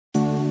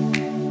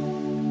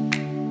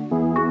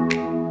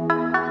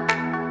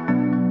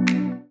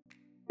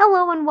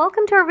Hello and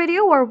welcome to our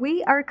video where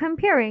we are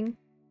comparing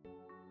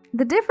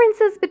the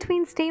differences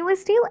between stainless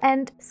steel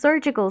and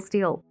surgical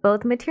steel.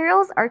 Both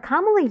materials are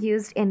commonly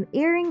used in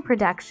earring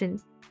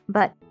production,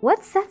 but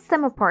what sets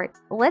them apart?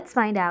 Let's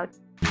find out.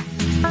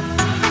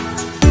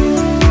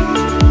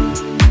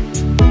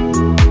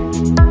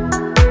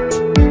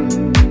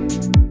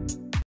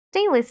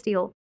 Stainless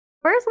steel.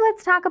 First,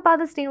 let's talk about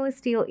the stainless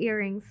steel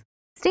earrings.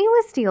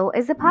 Stainless steel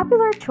is a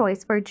popular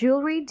choice for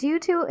jewelry due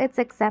to its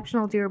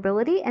exceptional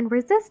durability and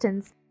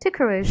resistance to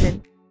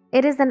corrosion.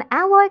 It is an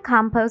alloy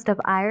composed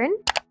of iron,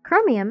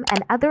 chromium,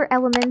 and other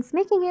elements,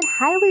 making it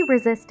highly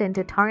resistant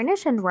to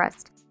tarnish and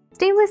rust.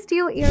 Stainless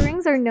steel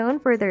earrings are known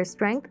for their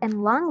strength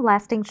and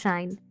long-lasting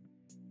shine.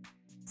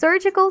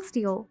 Surgical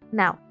steel.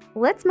 Now,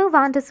 let's move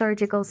on to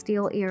surgical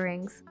steel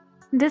earrings.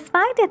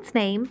 Despite its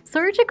name,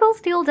 surgical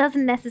steel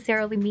doesn't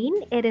necessarily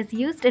mean it is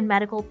used in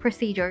medical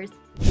procedures.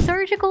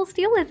 Surgical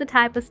steel is a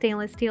type of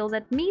stainless steel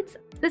that meets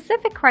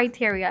specific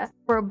criteria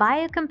for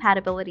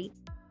biocompatibility.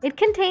 It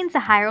contains a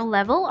higher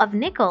level of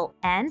nickel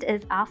and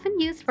is often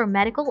used for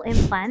medical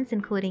implants,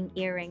 including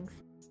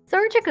earrings.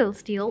 Surgical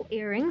steel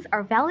earrings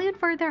are valued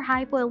for their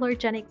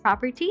hypoallergenic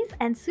properties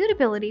and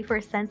suitability for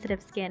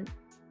sensitive skin.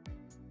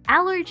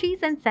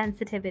 Allergies and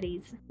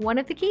sensitivities. One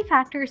of the key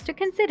factors to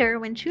consider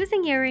when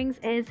choosing earrings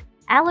is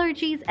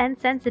allergies and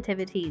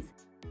sensitivities.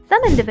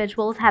 Some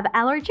individuals have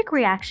allergic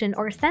reaction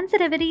or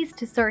sensitivities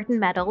to certain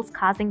metals,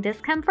 causing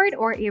discomfort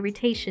or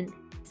irritation.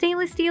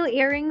 Stainless steel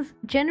earrings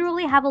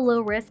generally have a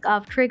low risk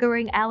of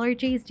triggering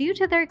allergies due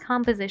to their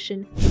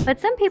composition, but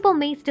some people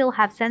may still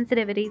have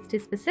sensitivities to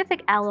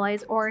specific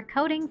alloys or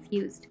coatings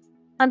used.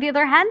 On the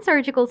other hand,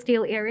 surgical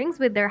steel earrings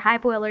with their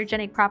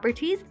hypoallergenic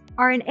properties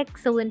are an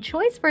excellent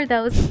choice for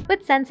those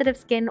with sensitive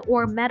skin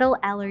or metal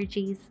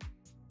allergies.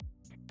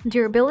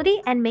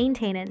 Durability and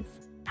maintenance.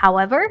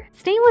 However,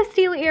 stainless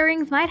steel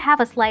earrings might have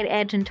a slight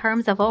edge in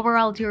terms of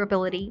overall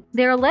durability.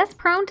 They are less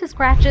prone to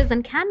scratches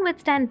and can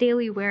withstand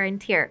daily wear and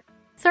tear.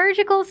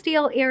 Surgical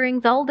steel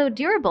earrings, although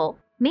durable,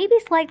 may be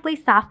slightly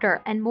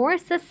softer and more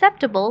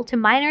susceptible to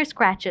minor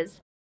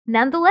scratches.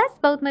 Nonetheless,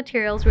 both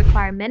materials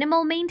require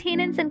minimal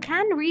maintenance and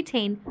can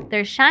retain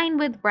their shine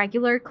with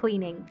regular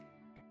cleaning.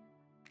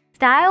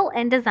 Style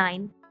and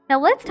design. Now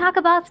let's talk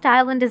about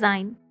style and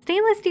design.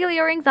 Stainless steel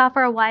earrings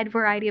offer a wide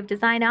variety of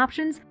design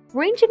options,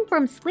 ranging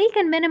from sleek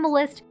and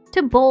minimalist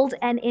to bold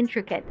and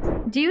intricate.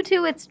 Due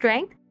to its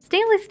strength,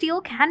 stainless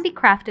steel can be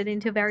crafted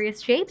into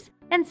various shapes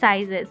and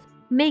sizes,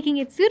 making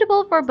it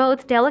suitable for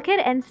both delicate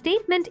and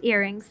statement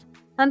earrings.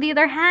 On the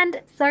other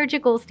hand,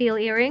 surgical steel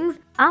earrings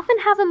often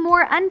have a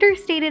more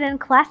understated and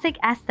classic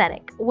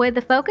aesthetic, with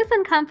a focus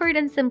on comfort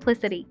and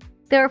simplicity.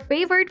 They are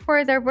favored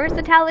for their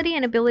versatility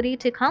and ability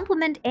to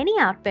complement any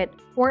outfit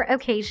or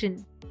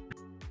occasion.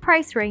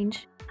 Price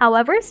range.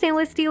 However,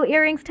 stainless steel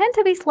earrings tend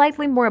to be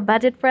slightly more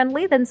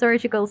budget-friendly than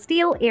surgical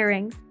steel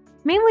earrings,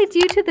 mainly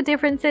due to the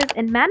differences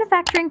in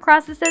manufacturing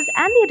processes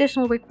and the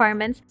additional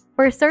requirements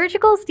for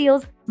surgical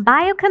steel's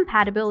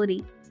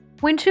biocompatibility.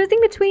 When choosing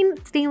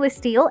between stainless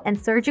steel and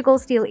surgical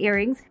steel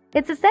earrings,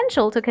 it's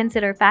essential to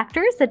consider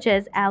factors such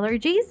as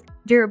allergies,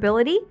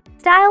 durability,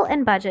 style,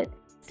 and budget.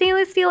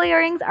 Stainless steel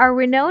earrings are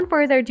renowned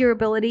for their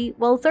durability,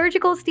 while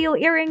surgical steel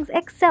earrings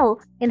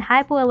excel in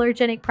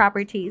hypoallergenic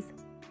properties.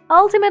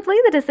 Ultimately,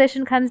 the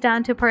decision comes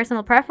down to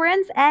personal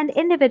preference and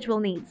individual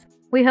needs.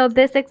 We hope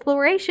this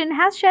exploration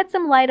has shed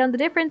some light on the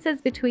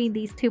differences between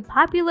these two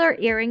popular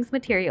earrings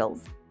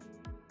materials.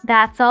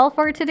 That's all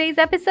for today's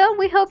episode.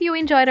 We hope you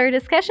enjoyed our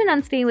discussion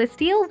on stainless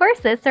steel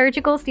versus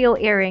surgical steel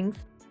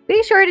earrings.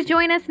 Be sure to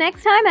join us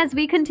next time as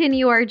we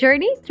continue our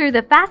journey through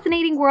the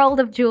fascinating world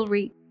of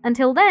jewelry.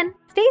 Until then,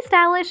 stay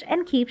stylish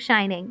and keep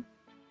shining.